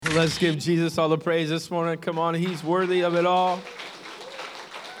Let's give Jesus all the praise this morning. Come on, he's worthy of it all.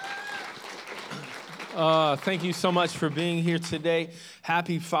 Thank you so much for being here today.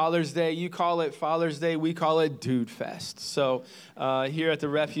 Happy Father's Day. You call it Father's Day. We call it Dude Fest. So here at the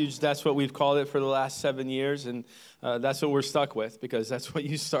Refuge, that's what we've called it for the last 7 years. And that's what we're stuck with because that's what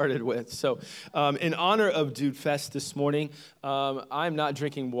you started with. So in honor of Dude Fest this morning, I'm not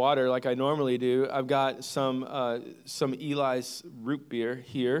drinking water like I normally do. I've got some Eli's root beer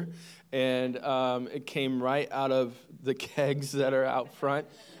here. And it came right out of the kegs that are out front.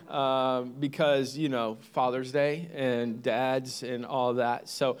 Because, you know, Father's Day and dads and all that.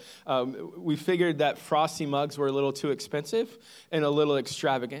 So we figured that frosty mugs were a little too expensive and a little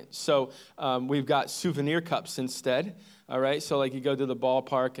extravagant. So we've got souvenir cups instead. All right, so like you go to the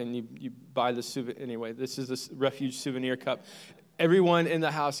ballpark and you buy the souvenir. Anyway, this is the Refuge souvenir cup. Everyone in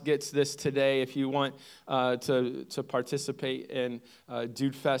the house gets this today. If you want to participate in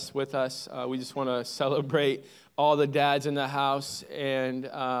Dude Fest with us, we just want to celebrate all the dads in the house, and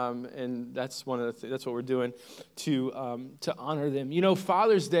that's that's what we're doing to honor them. You know,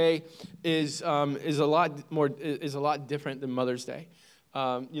 Father's Day is a lot different than Mother's Day.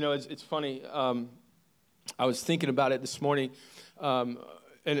 You know, it's funny. I was thinking about it this morning, and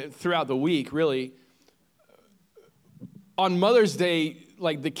throughout the week, really. On Mother's Day,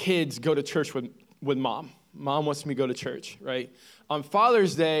 like the kids go to church with mom. Mom wants me to go to church, right? On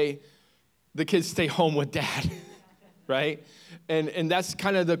Father's Day, the kids stay home with dad, right? And that's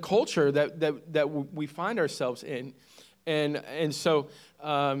kind of the culture that we find ourselves in. And so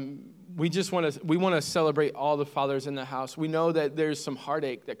we want to celebrate all the fathers in the house. We know that there's some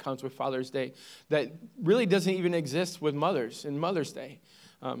heartache that comes with Father's Day that really doesn't even exist with mothers in Mother's Day.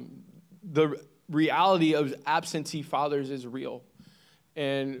 The reality of absentee fathers is real,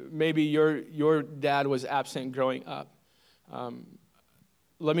 and maybe your dad was absent growing up.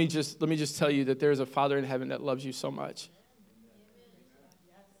 Let me just tell you that there's a Father in heaven that loves you so much.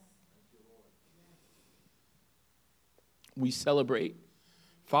 We celebrate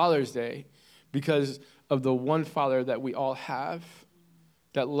Father's Day because of the one Father that we all have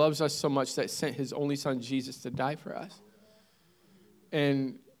that loves us so much that sent his only son Jesus to die for us.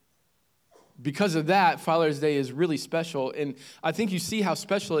 And because of that, Father's Day is really special. And I think you see how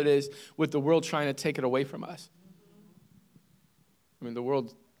special it is with the world trying to take it away from us. I mean, the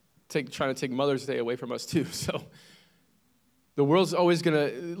world trying to take Mother's Day away from us too. So the world's always going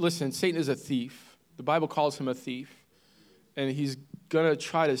to, listen, Satan is a thief. The Bible calls him a thief. And he's going to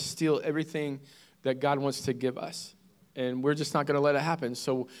try to steal everything that God wants to give us. And we're just not going to let it happen.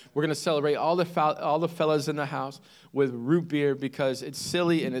 So we're going to celebrate all the fellas in the house with root beer because it's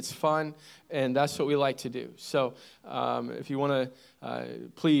silly and it's fun, and that's what we like to do. So if you want to,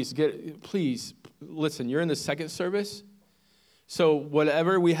 please listen. You're in the second service, so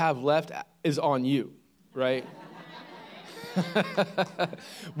whatever we have left is on you, right?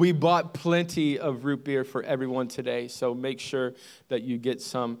 We bought plenty of root beer for everyone today, so make sure that you get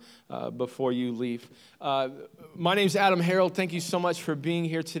some before you leave. My name's Adam Harold. Thank you so much for being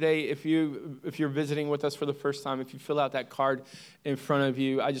here today. If you're visiting with us for the first time, if you fill out that card in front of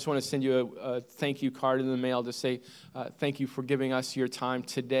you, I just want to send you a thank you card in the mail to say thank you for giving us your time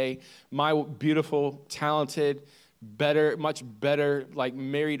today. My beautiful, talented, much better, like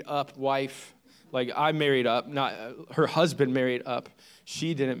married up wife. Like I married up, not her husband married up.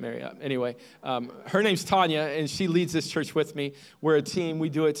 She didn't marry up. Anyway, her name's Tanya, and she leads this church with me. We're a team. We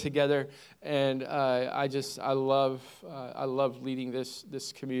do it together, and I love leading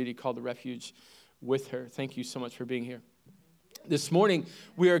this community called the Refuge with her. Thank you so much for being here. This morning,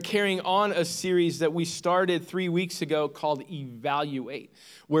 we are carrying on a series that we started 3 weeks ago called eVALUate,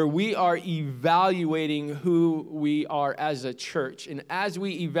 where we are evaluating who we are as a church. And as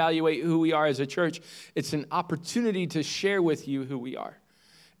we evaluate who we are as a church, it's an opportunity to share with you who we are.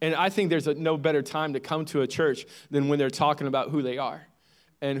 And I think there's no better time to come to a church than when they're talking about who they are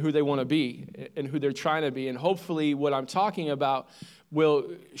and who they want to be and who they're trying to be. And hopefully what I'm talking about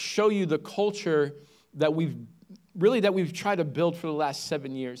will show you the culture that we've tried to build for the last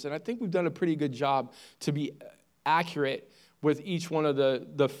 7 years. And I think we've done a pretty good job to be accurate with each one of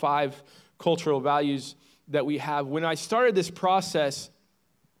the 5 cultural values that we have. When I started this process,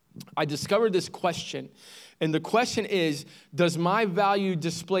 I discovered this question. And the question is, does my value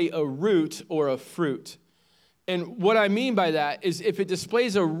display a root or a fruit? And what I mean by that is if it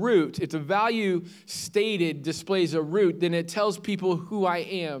displays a root, if the value stated displays a root, then it tells people who I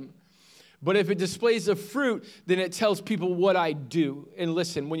am. But if it displays a fruit, then it tells people what I do. And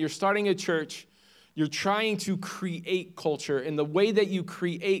listen, when you're starting a church, you're trying to create culture. And the way that you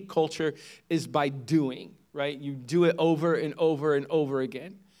create culture is by doing, right? You do it over and over and over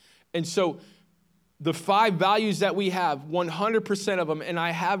again. And so the 5 values that we have, 100% of them, and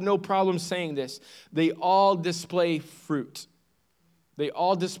I have no problem saying this, they all display fruit. They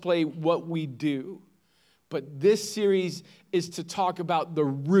all display what we do. But this series is to talk about the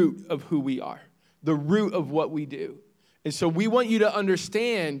root of who we are, the root of what we do. And so we want you to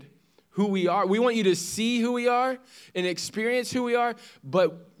understand who we are. We want you to see who we are and experience who we are,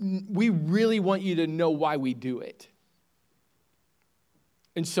 but we really want you to know why we do it.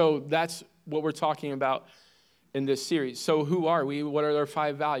 And so that's what we're talking about in this series. So who are we? What are our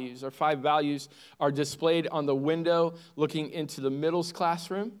 5 values? Our 5 values are displayed on the window looking into the middle's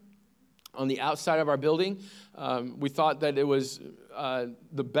classroom on the outside of our building. We thought that it was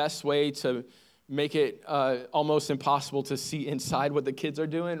the best way to make it almost impossible to see inside what the kids are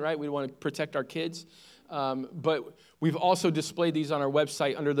doing, right? We want to protect our kids. But we've also displayed these on our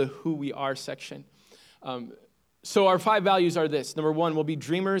website under the Who We Are section. So our 5 values are this. Number 1, we'll be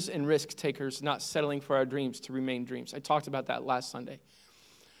dreamers and risk takers, not settling for our dreams to remain dreams. I talked about that last Sunday.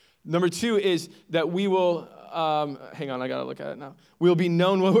 Number 2 is that we will, hang on, I got to look at it now. We'll be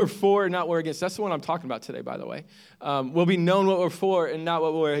known what we're for and not what we're against. That's the one I'm talking about today, by the way. We'll be known what we're for and not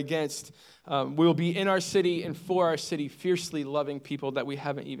what we're against. We will be in our city and for our city, fiercely loving people that we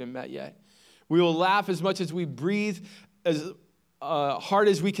haven't even met yet. We will laugh as much as we breathe, as hard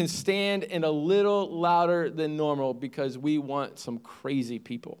as we can stand, and a little louder than normal because we want some crazy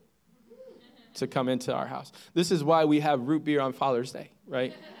people to come into our house. This is why we have root beer on Father's Day,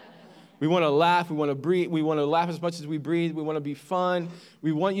 right? We want to laugh. We want to breathe. We want to laugh as much as we breathe. We want to be fun.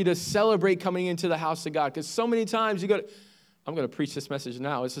 We want you to celebrate coming into the house of God because so many times you go to, I'm going to preach this message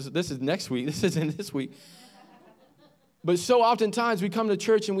now. This is next week. This isn't this week. But so oftentimes we come to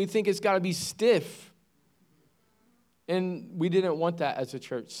church and we think it's got to be stiff. And we didn't want that as a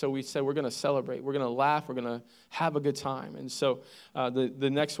church. So we said we're going to celebrate. We're going to laugh. We're going to have a good time. And so the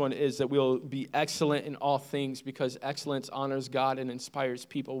next one is that we'll be excellent in all things because excellence honors God and inspires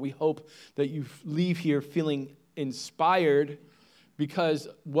people. We hope that you leave here feeling inspired because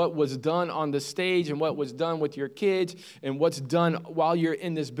what was done on the stage and what was done with your kids and what's done while you're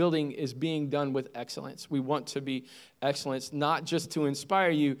in this building is being done with excellence. We want to be excellence, not just to inspire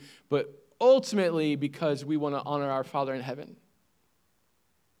you, but ultimately because we want to honor our Father in heaven.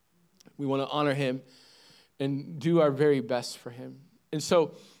 We want to honor him and do our very best for him. And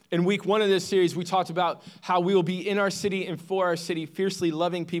so in week 1 of this series, we talked about how we will be in our city and for our city, fiercely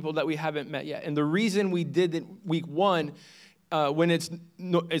loving people that we haven't met yet. And the reason we did it week 1 when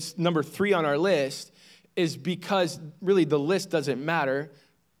it's number 3 on our list is because really the list doesn't matter.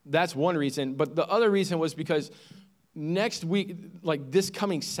 That's one reason. But the other reason was because next week, like this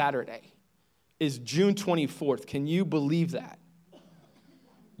coming Saturday, is June 24th. Can you believe that?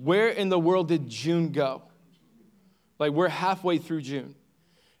 Where in the world did June go? Like we're halfway through June.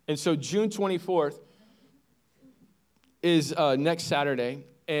 And so June 24th is next Saturday.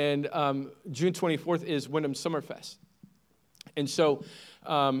 And June 24th is Wyndham Summerfest. And so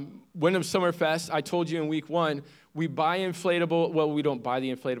Wyndham Summerfest, I told you in week 1, we buy inflatable. Well, we don't buy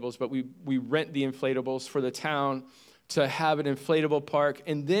the inflatables, but we rent the inflatables for the town to have an inflatable park.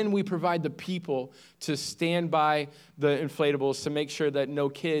 And then we provide the people to stand by the inflatables to make sure that no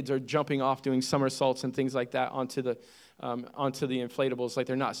kids are jumping off doing somersaults and things like that onto the inflatables like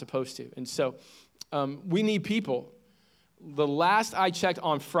they're not supposed to. And so we need people. The last I checked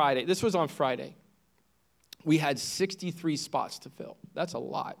on Friday, this was on Friday, we had 63 spots to fill. That's a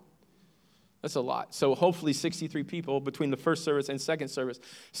lot. That's a lot. So hopefully 63 people between the first service and second service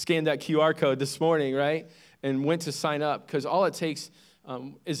scanned that QR code this morning, right? And went to sign up because all it takes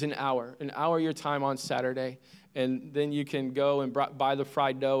is an hour of your time on Saturday. And then you can go and buy the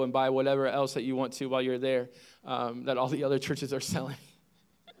fried dough and buy whatever else that you want to while you're there that all the other churches are selling.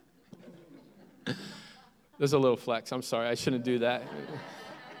 There's a little flex. I'm sorry. I shouldn't do that.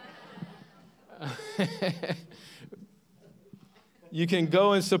 You can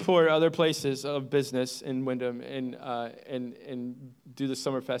go and support other places of business in Wyndham and do the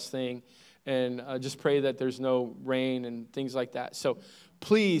Summerfest thing and just pray that there's no rain and things like that. So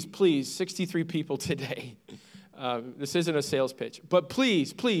please, 63 people today. This isn't a sales pitch, but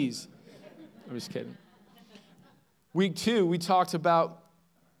please, I'm just kidding. Week 2, we talked about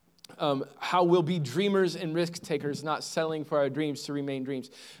how we'll be dreamers and risk takers, not settling for our dreams to remain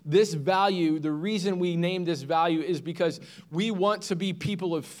dreams. This value, the reason we named this value is because we want to be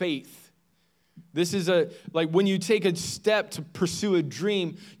people of faith. This is like when you take a step to pursue a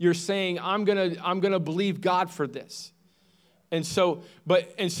dream, you're saying, I'm gonna believe God for this. And so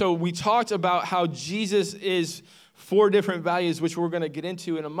we talked about how Jesus is 4 different values, which we're gonna get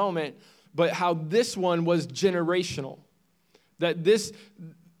into in a moment, but how this one was generational. That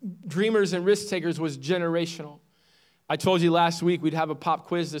dreamers and risk takers was generational. I told you last week we'd have a pop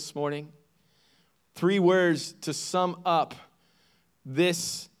quiz this morning. 3 words to sum up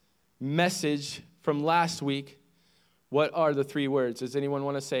this message from last week. What are the 3 words? Does anyone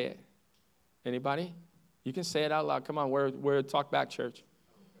want to say it? Anybody? You can say it out loud. Come on, we're a Talk Back church.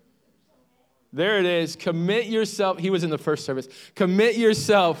 There it is. Commit yourself. He was in the first service. Commit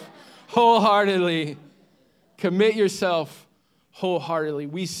yourself wholeheartedly. Commit yourself wholeheartedly.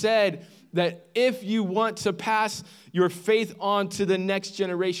 We said that if you want to pass your faith on to the next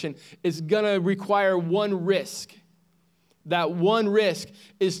generation, it's going to require one risk. That one risk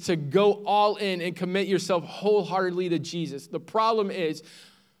is to go all in and commit yourself wholeheartedly to Jesus. The problem is,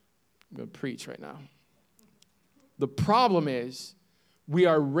 I'm going to preach right now. The problem is, we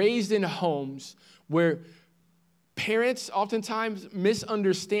are raised in homes where parents oftentimes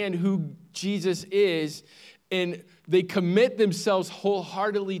misunderstand who Jesus is, and they commit themselves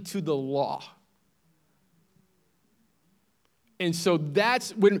wholeheartedly to the law. And so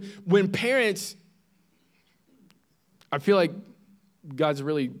that's when parents, I feel like God's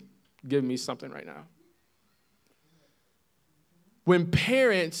really giving me something right now. When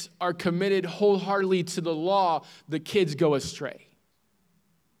parents are committed wholeheartedly to the law, the kids go astray.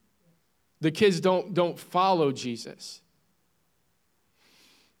 The kids don't follow Jesus.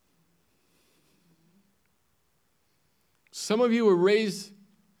 Some of you were raised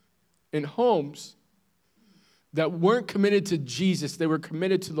in homes that weren't committed to Jesus. They were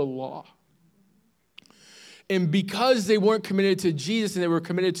committed to the law. And because they weren't committed to Jesus and they were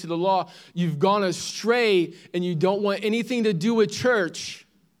committed to the law, you've gone astray and you don't want anything to do with church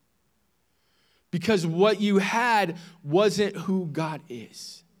because what you had wasn't who God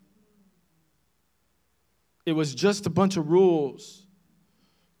is. It was just a bunch of rules.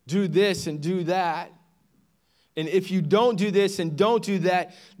 Do this and do that. And if you don't do this and don't do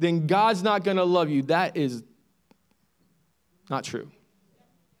that, then God's not going to love you. That is not true.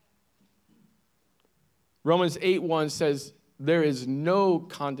 Romans 8:1 says, there is no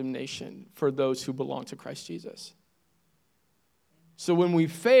condemnation for those who belong to Christ Jesus. So when we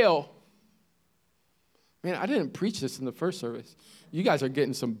fail, man, I didn't preach this in the first service. You guys are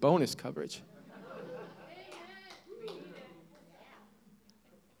getting some bonus coverage.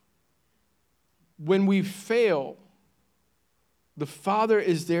 When we fail, the Father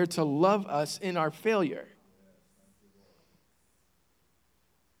is there to love us in our failure.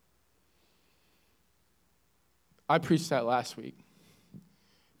 I preached that last week,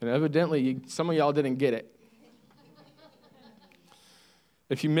 and evidently some of y'all didn't get it.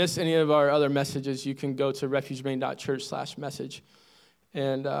 If you missed any of our other messages, you can go to refugemain.church/message,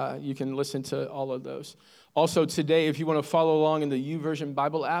 and you can listen to all of those. Also today, if you want to follow along in the YouVersion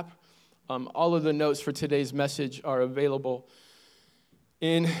Bible app, all of the notes for today's message are available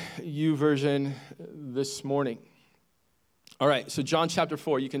in YouVersion this morning. All right, so John chapter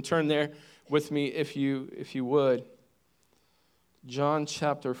 4. You can turn there with me if you would. John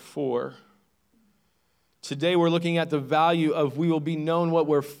chapter 4. Today we're looking at the value of we will be known what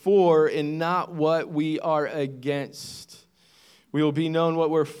we're for and not what we are against. We will be known what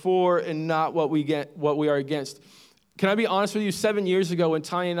we're for and not what we are against. Can I be honest with you? 7 years ago when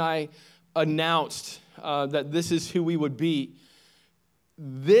Tanya and I announced that this is who we would be,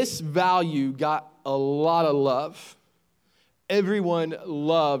 this value got a lot of love. Everyone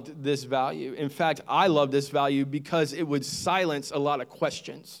loved this value. In fact, I love this value because it would silence a lot of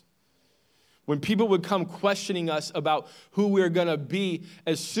questions. When people would come questioning us about who we're going to be,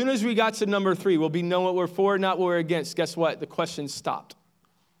 as soon as we got to number 3, we'll be known what we're for, not what we're against. Guess what? The questions stopped.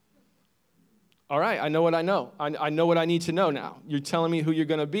 All right, I know what I know. I know what I need to know now. You're telling me who you're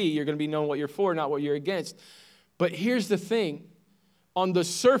going to be. You're going to be known what you're for, not what you're against. But here's the thing. On the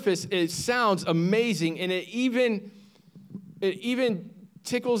surface, it sounds amazing, and it even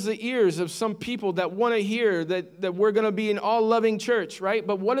tickles the ears of some people that want to hear that we're going to be an all-loving church, right?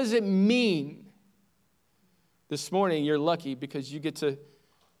 But what does it mean? This morning, you're lucky because you get to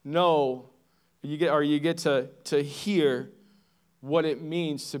know, you get to hear what it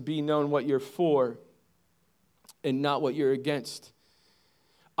means to be known what you're for and not what you're against.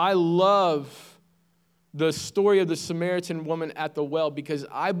 I love the story of the Samaritan woman at the well because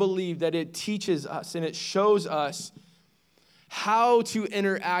I believe that it teaches us and it shows us how to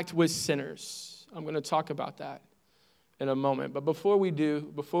interact with sinners. I'm going to talk about that in a moment. But before we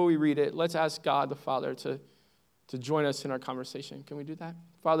read it, let's ask God the Father to join us in our conversation. Can we do that?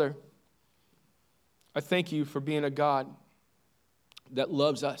 Father, I thank you for being a God that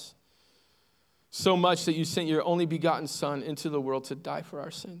loves us so much that you sent your only begotten Son into the world to die for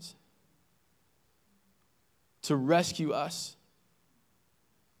our sins, to rescue us,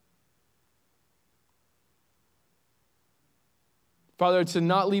 Father, to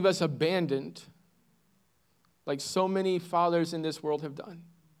not leave us abandoned like so many fathers in this world have done.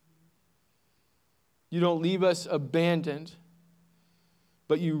 You don't leave us abandoned,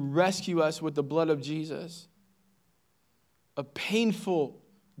 but you rescue us with the blood of Jesus. A painful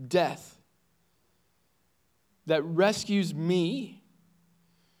death that rescues me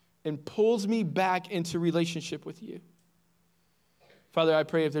and pulls me back into relationship with you. Father, I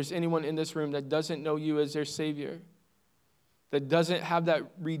pray if there's anyone in this room that doesn't know you as their Savior, that doesn't have that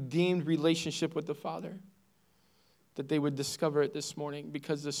redeemed relationship with the Father, that they would discover it this morning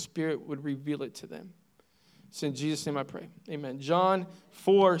because the Spirit would reveal it to them. It's in Jesus' name I pray. Amen. John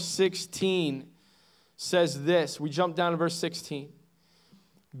 4:16 says this. We jump down to verse 16.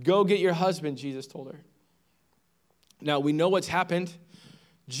 Go get your husband, Jesus told her. Now, we know what's happened.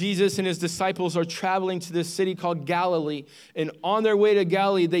 Jesus and his disciples are traveling to this city called Galilee. And on their way to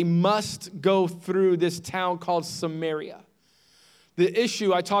Galilee, they must go through this town called Samaria. The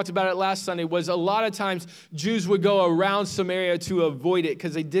issue, I talked about it last Sunday, was a lot of times Jews would go around Samaria to avoid it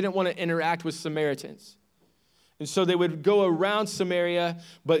because they didn't want to interact with Samaritans. And so they would go around Samaria,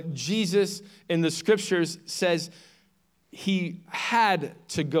 but Jesus in the scriptures says he had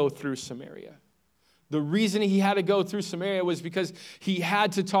to go through Samaria. The reason he had to go through Samaria was because he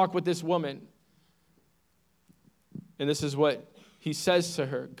had to talk with this woman. And this is what he says to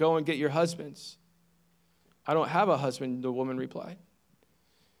her, go and get your husbands. I don't have a husband, the woman replied.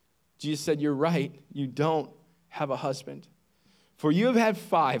 Jesus said, you're right, you don't have a husband. For you have had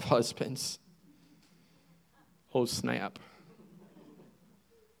 5 husbands. Oh, snap.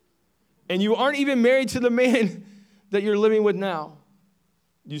 And you aren't even married to the man that you're living with now.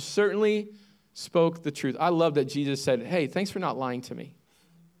 You certainly spoke the truth. I love that Jesus said, hey, thanks for not lying to me.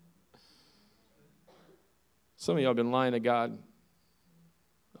 Some of y'all have been lying to God.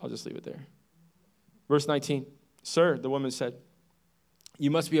 I'll just leave it there. Verse 19, sir, the woman said, you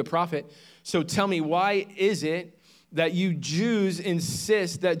must be a prophet. So tell me, why is it that you Jews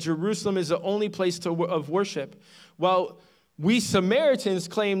insist that Jerusalem is the only place of worship? Well, we Samaritans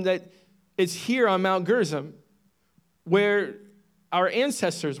claim that it's here on Mount Gerizim where our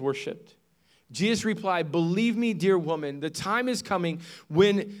ancestors worshiped. Jesus replied, believe me, dear woman, the time is coming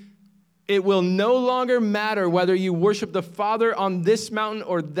when it will no longer matter whether you worship the Father on this mountain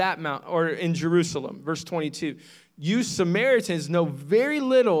or that mountain or in Jerusalem. Verse 22, you Samaritans know very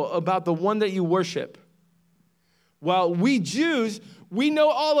little about the one that you worship. While we Jews, we know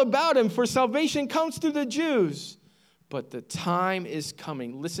all about him, for salvation comes through the Jews. But the time is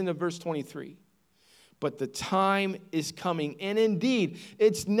coming. Listen to verse 23. But the time is coming, and indeed,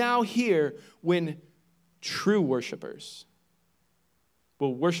 it's now here when true worshipers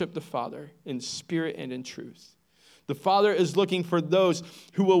will worship the Father in spirit and in truth. The Father is looking for those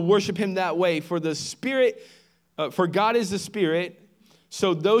who will worship him that way. For God is the Spirit,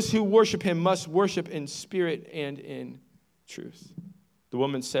 so those who worship him must worship in spirit and in truth. The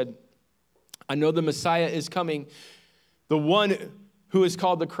woman said, I know the Messiah is coming, the one who is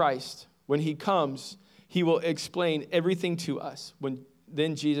called the Christ. When he comes, he will explain everything to us.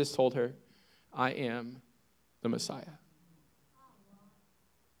 Then Jesus told her, I am the Messiah.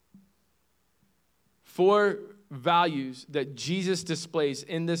 4 values that Jesus displays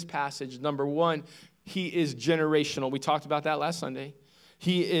in this passage. Number 1, he is generational. We talked about that last Sunday.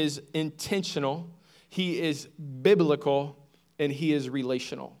 He is intentional. He is biblical. And he is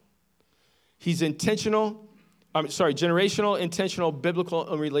relational. He's generational, intentional,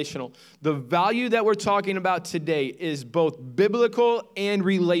 biblical, and relational. The value that we're talking about today is both biblical and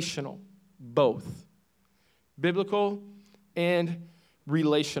relational. Both. Biblical and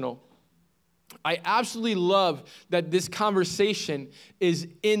relational. I absolutely love that this conversation is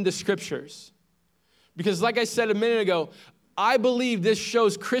in the scriptures. Because like I said a minute ago, I believe this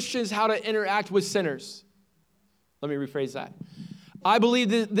shows Christians how to interact with sinners. Let me rephrase that. I believe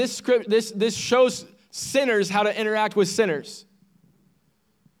that this shows sinners how to interact with sinners.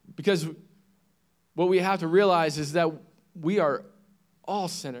 Because what we have to realize is that we are all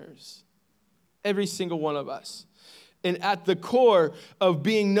sinners. Every single one of us. And at the core of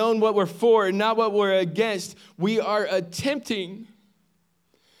being known what we're for and not what we're against, we are attempting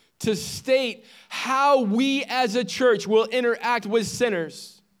to state how we as a church will interact with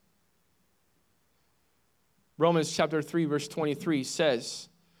sinners. Romans chapter 3, verse 23 says,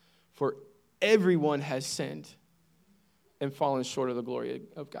 for everyone has sinned and fallen short of the glory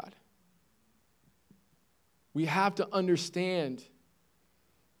of God. We have to understand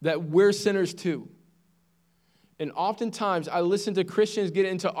that we're sinners too. And oftentimes, I listen to Christians get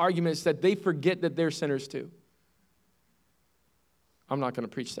into arguments that they forget that they're sinners too. I'm not going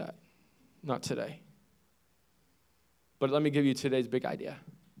to preach that. Not today. But let me give you today's big idea.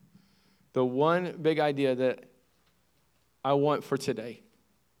 The one big idea that I want for today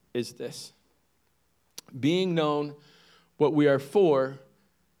is this. Being known what we are for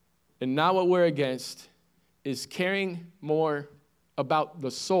and not what we're against is caring more about the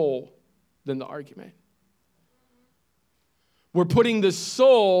soul than the argument. We're putting the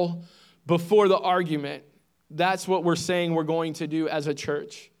soul before the argument. That's what we're saying we're going to do as a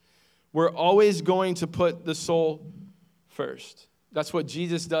church. We're always going to put the soul first. That's what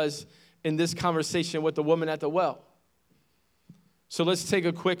Jesus does in this conversation with the woman at the well. So let's take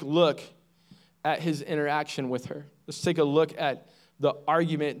a quick look at his interaction with her. Let's take a look at the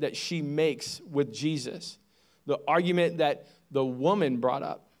argument that she makes with Jesus, the argument that the woman brought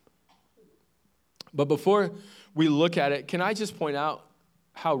up. But before we look at it, can I just point out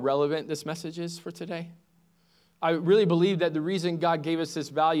how relevant this message is for today? I really believe that the reason God gave us this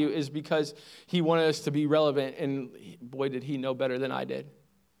value is because he wanted us to be relevant, and boy, did he know better than I did.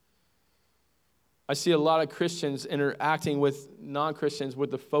 I see a lot of Christians interacting with non-Christians with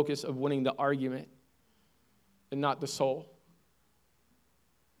the focus of winning the argument and not the soul.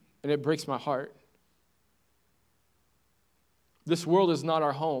 And it breaks my heart. This world is not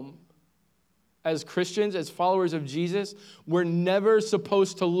our home. As Christians, as followers of Jesus, we're never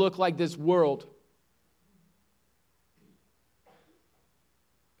supposed to look like this world.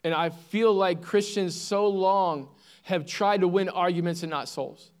 And I feel like Christians so long have tried to win arguments and not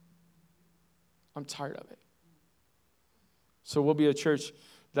souls. I'm tired of it. So we'll be a church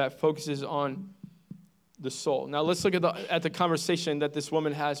that focuses on the soul. Now let's look at the conversation that this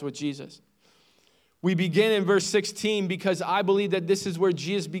woman has with Jesus. We begin in verse 16 because I believe that this is where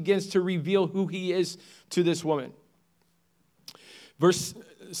Jesus begins to reveal who he is to this woman. Verse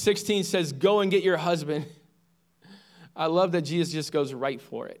 16 says, "Go and get your husband." I love that Jesus just goes right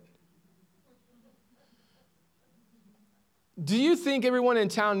for it. Do you think everyone in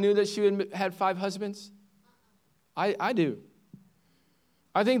town knew that she had 5 husbands? I do.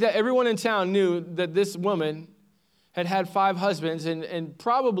 I think that everyone in town knew that this woman had 5 husbands, and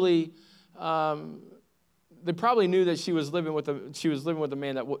probably they probably knew that she was living with a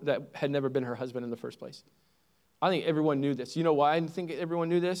man that had never been her husband in the first place. I think everyone knew this. You know why I think everyone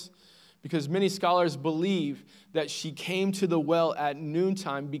knew this? Because many scholars believe that she came to the well at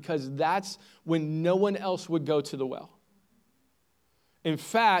noontime because that's when no one else would go to the well. In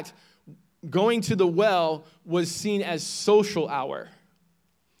fact, going to the well was seen as social hour.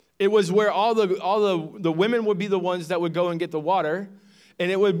 It was where all the women would be the ones that would go and get the water,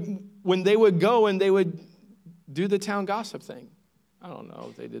 and when they would go and they would do the town gossip thing. I don't know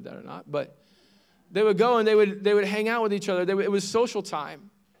if they did that or not, but they would go and they would hang out with each other. It was social time.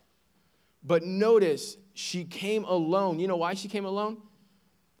 But notice, she came alone. You know why she came alone?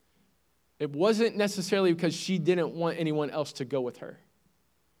 It wasn't necessarily because she didn't want anyone else to go with her.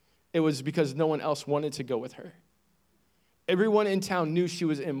 It was because no one else wanted to go with her. Everyone in town knew she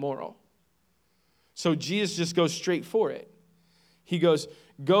was immoral. So Jesus just goes straight for it. He goes,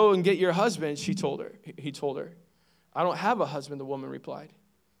 "Go and get your husband," he told her. "I don't have a husband," the woman replied.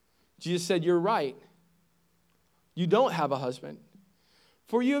 Jesus said, "You're right. You don't have a husband.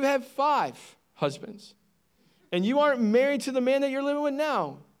 For you have 5 husbands, and you aren't married to the man that you're living with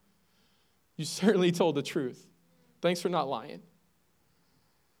now. You certainly told the truth. Thanks for not lying."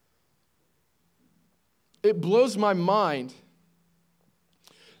 It blows my mind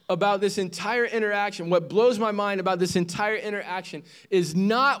about this entire interaction. What blows my mind about this entire interaction is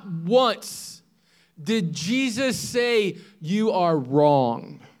not once did Jesus say, "You are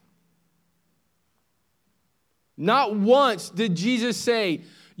wrong." Not once did Jesus say,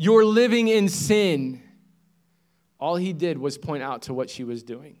 "You're living in sin." All he did was point out to what she was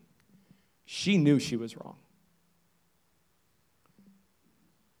doing. She knew she was wrong.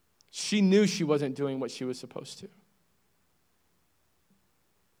 She knew she wasn't doing what she was supposed to.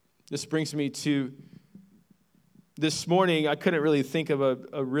 This brings me to this morning. I couldn't really think of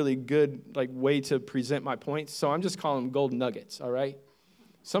a really good way to present my points, so I'm just calling them gold nuggets, all right?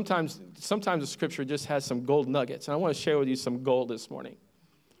 Sometimes the scripture just has some gold nuggets, and I want to share with you some gold this morning.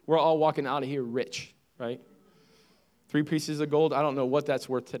 We're all walking out of here rich, right? 3 pieces of gold, I don't know what that's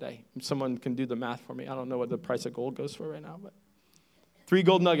worth today. Someone can do the math for me. I don't know what the price of gold goes for right now, but 3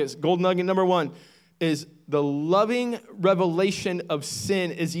 gold nuggets. Gold nugget number 1 is the loving revelation of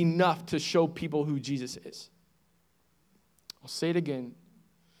sin is enough to show people who Jesus is. I'll say it again.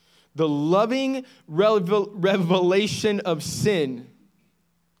 The loving revelation of sin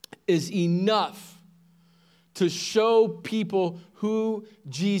is enough to show people who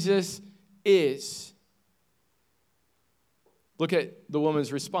Jesus is. Look at the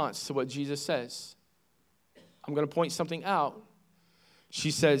woman's response to what Jesus says. I'm going to point something out.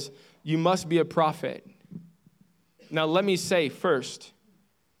 She says, you must be a prophet. Now, let me say first,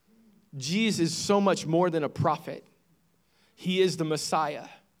 Jesus is so much more than a prophet. He is the Messiah.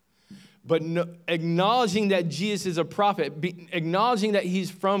 But acknowledging that Jesus is a prophet, acknowledging that he's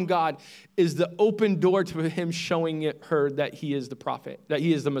from God, is the open door to him showing her that he is the prophet, that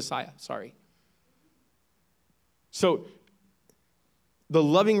he is the Messiah, sorry. So the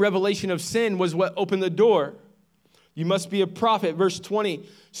loving revelation of sin was what opened the door. You must be a prophet. Verse 20,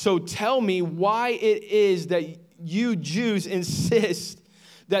 so tell me why it is that you Jews insist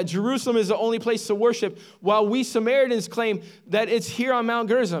that Jerusalem is the only place to worship, while we Samaritans claim that it's here on Mount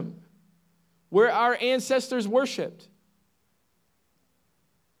Gerizim, where our ancestors worshiped.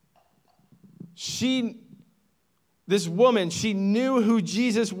 This woman, she knew who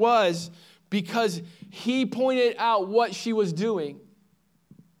Jesus was because he pointed out what she was doing.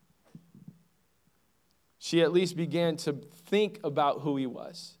 She at least began to think about who he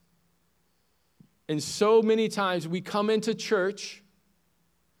was. And so many times we come into church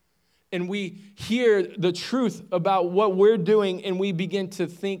and we hear the truth about what we're doing, and we begin to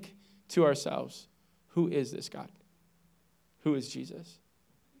think to ourselves, who is this God? Who is Jesus?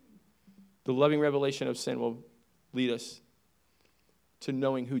 The loving revelation of sin will lead us to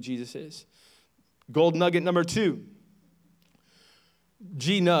knowing who Jesus is. Gold nugget number 2.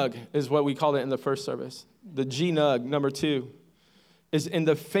 G-nug is what we called it in the first service. The G-nug, number 2, is in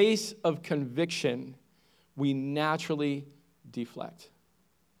the face of conviction, we naturally deflect.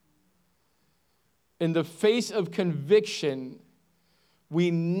 In the face of conviction,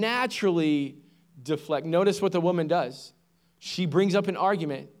 we naturally deflect. Notice what the woman does. She brings up an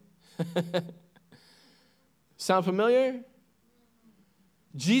argument. Sound familiar?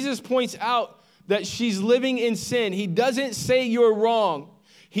 Jesus points out that she's living in sin. He doesn't say you're wrong.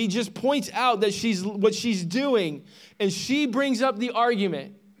 He just points out that what she's doing, and she brings up the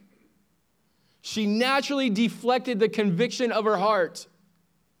argument. She naturally deflected the conviction of her heart,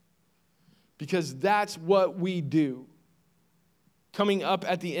 because that's what we do. Coming up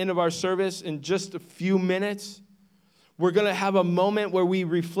at the end of our service in just a few minutes, we're going to have a moment where we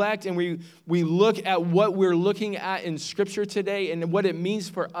reflect and we look at what we're looking at in Scripture today and what it means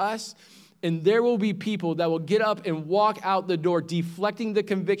for us. And there will be people that will get up and walk out the door deflecting the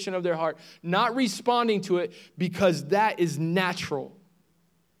conviction of their heart, not responding to it because that is natural.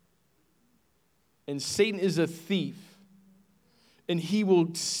 And Satan is a thief. And he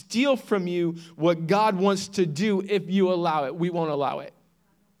will steal from you what God wants to do if you allow it. We won't allow it.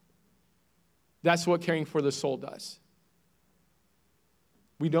 That's what caring for the soul does.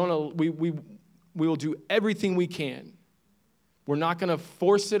 We will do everything we can. We're not going to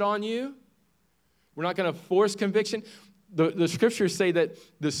force it on you. We're not going to force conviction. The scriptures say that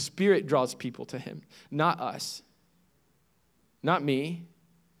the Spirit draws people to him, not us, not me,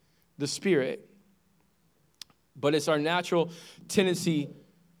 the Spirit. But it's our natural tendency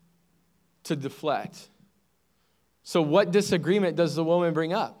to deflect. So what disagreement does the woman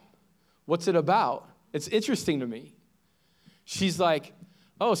bring up? What's it about? It's interesting to me. She's like,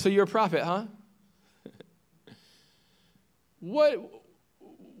 oh, so you're a prophet, huh? What's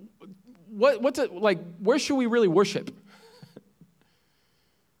it like? Where should we really worship?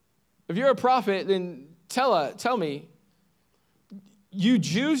 If you're a prophet, then tell me. You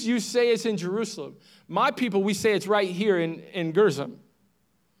Jews, you say it's in Jerusalem. My people, we say it's right here in Gerizim.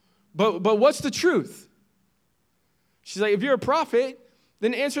 But what's the truth? She's like, if you're a prophet,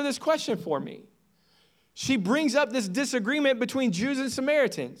 then answer this question for me. She brings up this disagreement between Jews and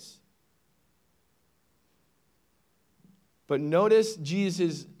Samaritans. But notice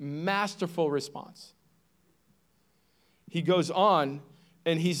Jesus' masterful response. He goes on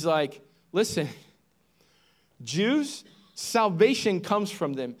and he's like, listen, Jews, salvation comes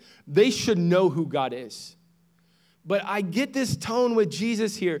from them. They should know who God is. But I get this tone with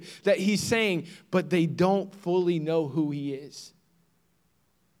Jesus here that he's saying, but they don't fully know who he is.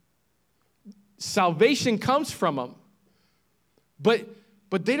 Salvation comes from him. But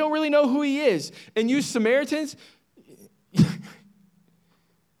they don't really know who he is. And you Samaritans,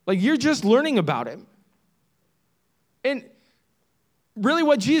 like you're just learning about him. And really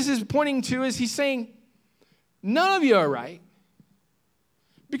what Jesus is pointing to is he's saying, none of you are right.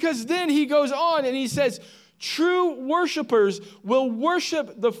 Because then he goes on and he says, true worshipers will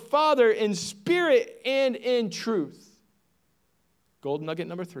worship the Father in spirit and in truth. Gold nugget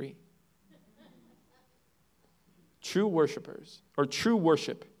number 3. True worshipers, or true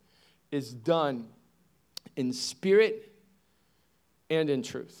worship, is done in spirit and in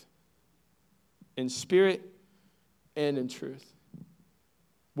truth. In spirit and in truth.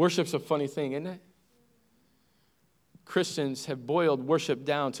 Worship's a funny thing, isn't it? Christians have boiled worship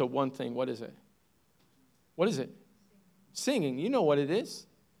down to one thing. What is it? What is it? Singing. You know what it is.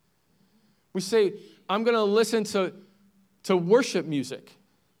 We say, I'm going to listen to worship music.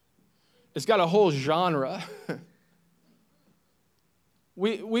 It's got a whole genre.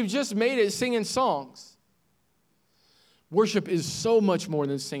 We've just made it singing songs. Worship is so much more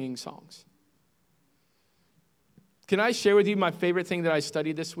than singing songs. Can I share with you my favorite thing that I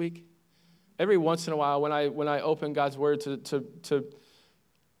studied this week? Every once in a while, when I open God's word to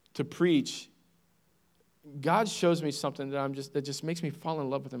preach, God shows me something that just makes me fall in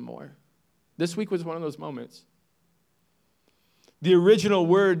love with him more. This week was one of those moments. The original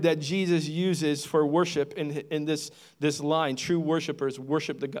word that Jesus uses for worship in this line, true worshipers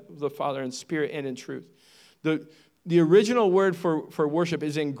worship the Father in spirit and in truth. The original word for worship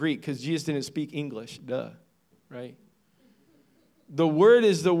is in Greek because Jesus didn't speak English. Duh, right? The word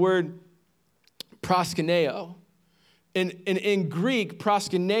is the word proskuneo. And in Greek,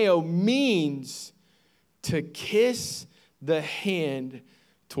 proskuneo means to kiss the hand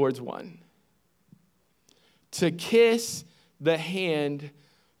towards one. To kiss the hand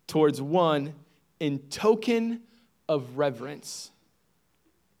towards one in token of reverence.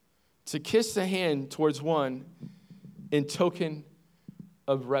 To kiss the hand towards one in token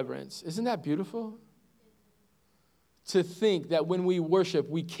of reverence. Isn't that beautiful? To think that when we worship,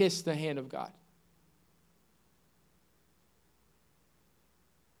 we kiss the hand of God.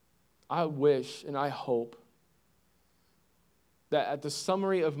 I wish and I hope that at the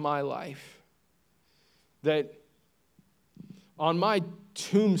summary of my life, that on my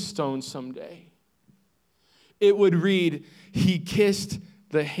tombstone someday, it would read, he kissed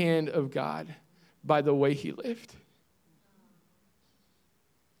the hand of God by the way he lived.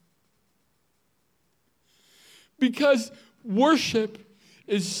 Because worship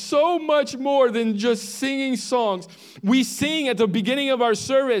is so much more than just singing songs. We sing at the beginning of our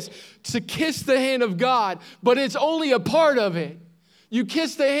service to kiss the hand of God, but it's only a part of it. You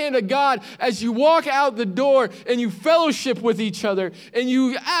kiss the hand of God as you walk out the door and you fellowship with each other and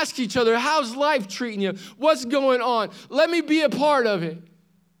you ask each other, how's life treating you? What's going on? Let me be a part of it.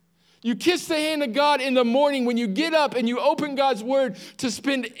 You kiss the hand of God in the morning when you get up and you open God's word to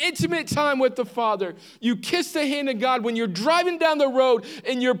spend intimate time with the Father. You kiss the hand of God when you're driving down the road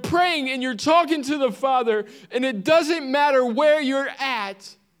and you're praying and you're talking to the Father, and it doesn't matter where you're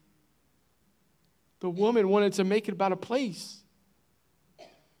at. The woman wanted to make it about a place.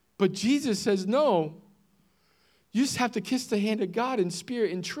 But Jesus says, no, you just have to kiss the hand of God in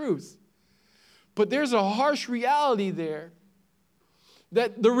spirit and truth. But there's a harsh reality there.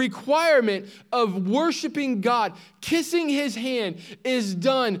 That the requirement of worshiping God, kissing his hand, is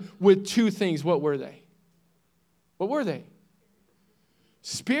done with two things. What were they? What were they?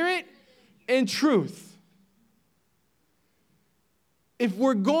 Spirit and truth. If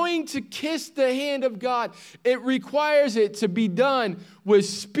we're going to kiss the hand of God, it requires it to be done with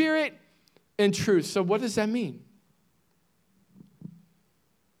spirit and truth. So what does that mean?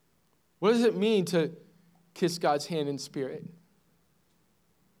 What does it mean to kiss God's hand in spirit?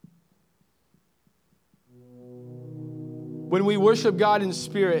 When we worship God in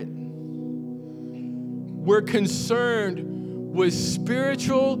spirit, we're concerned with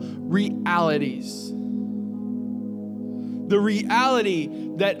spiritual realities. The reality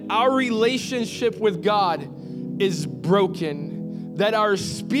that our relationship with God is broken, that our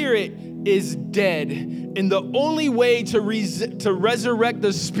spirit is dead. And the only way to resurrect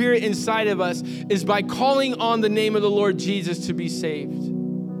the spirit inside of us is by calling on the name of the Lord Jesus to be saved.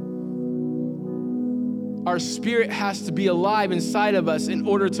 Our spirit has to be alive inside of us in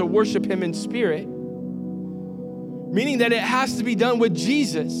order to worship him in spirit. Meaning that it has to be done with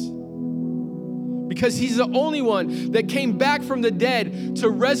Jesus. Because he's the only one that came back from the dead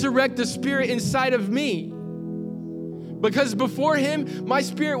to resurrect the spirit inside of me. Because before him, my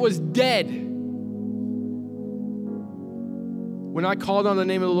spirit was dead. When I called on the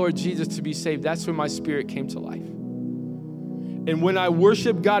name of the Lord Jesus to be saved, that's when my spirit came to life. And when I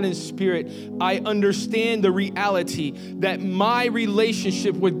worship God in spirit, I understand the reality that my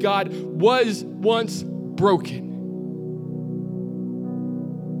relationship with God was once broken.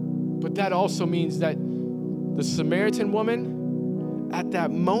 But that also means that the Samaritan woman, at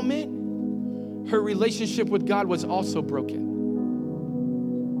that moment, her relationship with God was also broken.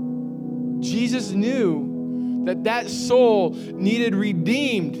 Jesus knew that soul needed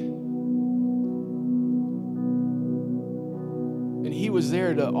redeemed. And he was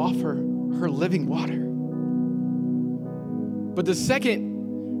there to offer her living water. But the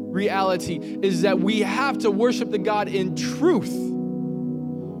second reality is that we have to worship the God in truth.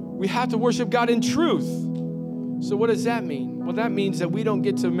 We have to worship God in truth. So what does that mean? Well, that means that we don't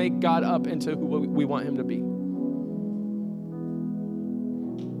get to make God up into who we want him to be.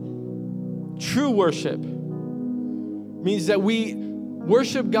 True worship means that we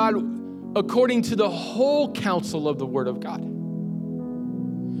worship God according to the whole counsel of the Word of God.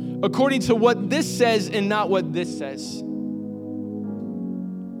 According to what this says and not what this says.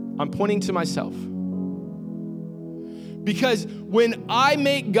 I'm pointing to myself. Because when I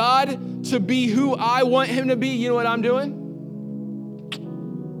make God to be who I want him to be, you know what I'm doing?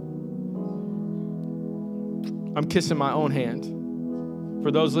 I'm kissing my own hand.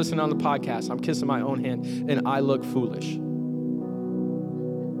 For those listening on the podcast, I'm kissing my own hand, and I look foolish.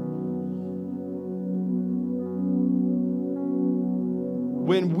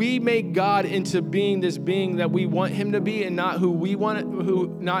 When we make God into being this being that we want him to be and not who we want it,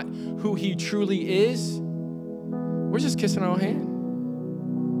 not who he truly is, we're just kissing our own hand.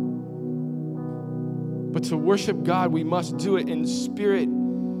 But to worship God, we must do it in spirit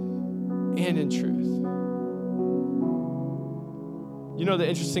and in truth. You know the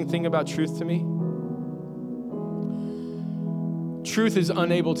interesting thing about truth to me? Truth is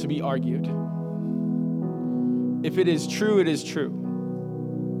unable to be argued. If it is true, it is true.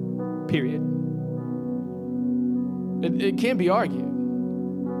 Period. It can't be argued.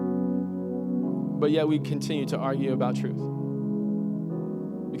 But yet we continue to argue about truth.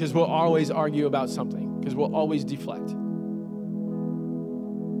 Because we'll always argue about something. Because we'll always deflect.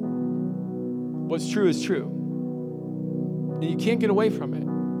 What's true is true. And you can't get away from it.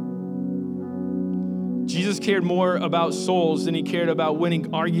 Jesus cared more about souls than he cared about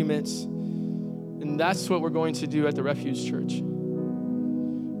winning arguments. And that's what we're going to do at the Refuge Church.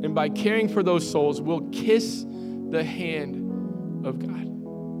 And by caring for those souls, we'll kiss the hand of God.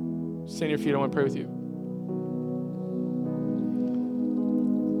 Stand on your feet, I want to pray with you.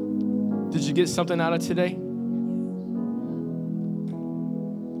 Did you get something out of today?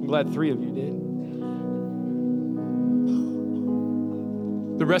 I'm glad 3 of you did.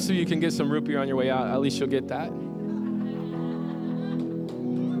 The rest of you can get some root beer on your way out. At least you'll get that.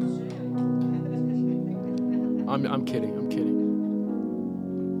 I'm kidding.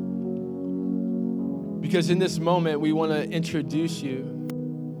 Because in this moment, we want to introduce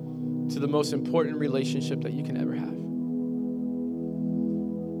you to the most important relationship that you can ever have.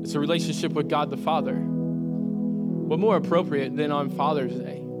 It's a relationship with God the Father. What more appropriate than on Father's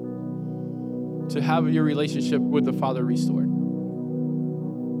Day to have your relationship with the Father restored?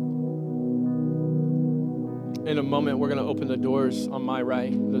 In a moment, we're going to open the doors on my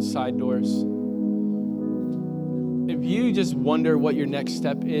right, the side doors. If you just wonder what your next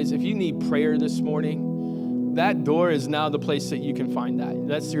step is, if you need prayer this morning, that door is now the place that you can find that.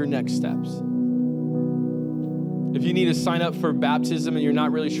 That's your next steps. If you need to sign up for baptism and you're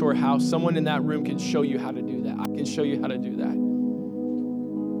not really sure how, someone in that room can show you how to do that. I can show you how to do that.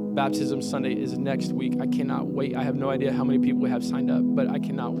 Baptism Sunday is next week. I cannot wait. I have no idea how many people have signed up, but I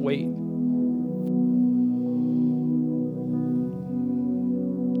cannot wait.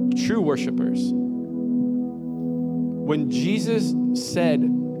 True worshipers. When Jesus said,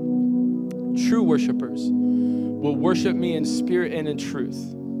 true worshipers will worship me in spirit and in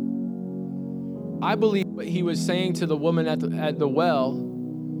truth, I believe what he was saying to the woman at the well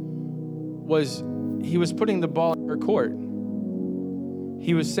was he was putting the ball in her court.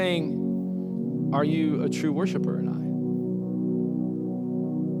 He was saying, are you a true worshiper or not?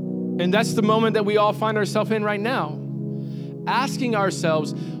 And that's the moment that we all find ourselves in right now. Asking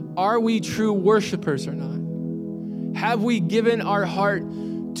ourselves, are we true worshipers or not? Have we given our heart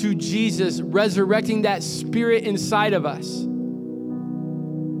to Jesus, resurrecting that spirit inside of us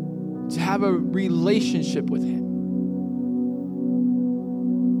to have a relationship with him?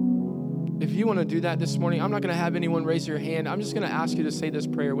 If you want to do that this morning, I'm not going to have anyone raise your hand. I'm just going to ask you to say this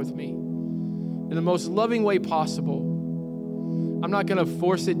prayer with me in the most loving way possible. I'm not going to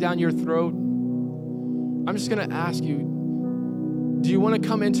force it down your throat. I'm just going to ask you, do you want to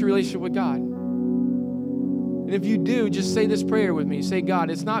come into relationship with God? And if you do, just say this prayer with me. Say, God,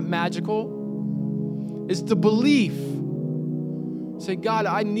 it's not magical. It's the belief. Say, God,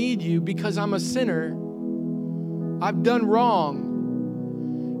 I need you because I'm a sinner. I've done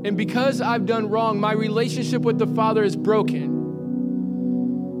wrong. And because I've done wrong, my relationship with the Father is broken.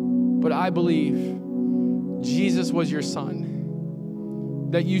 But I believe Jesus was your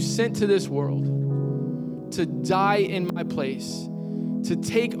Son, that you sent to this world to die in my place, to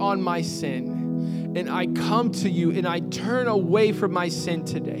take on my sin. And I come to you and I turn away from my sin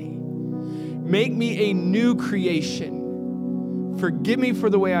today. Make me a new creation. Forgive me for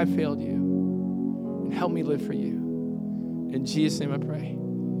the way I failed you. And help me live for you. In Jesus' name I pray.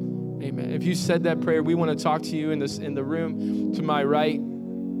 Amen. If you said that prayer, we want to talk to you in the room to my right.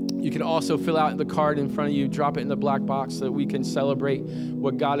 You can also fill out the card in front of you, drop it in the black box so that we can celebrate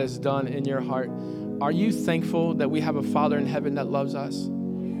what God has done in your heart. Are you thankful that we have a Father in heaven that loves us?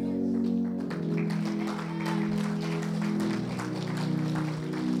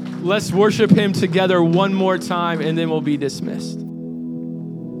 Let's worship him together one more time, and then we'll be dismissed.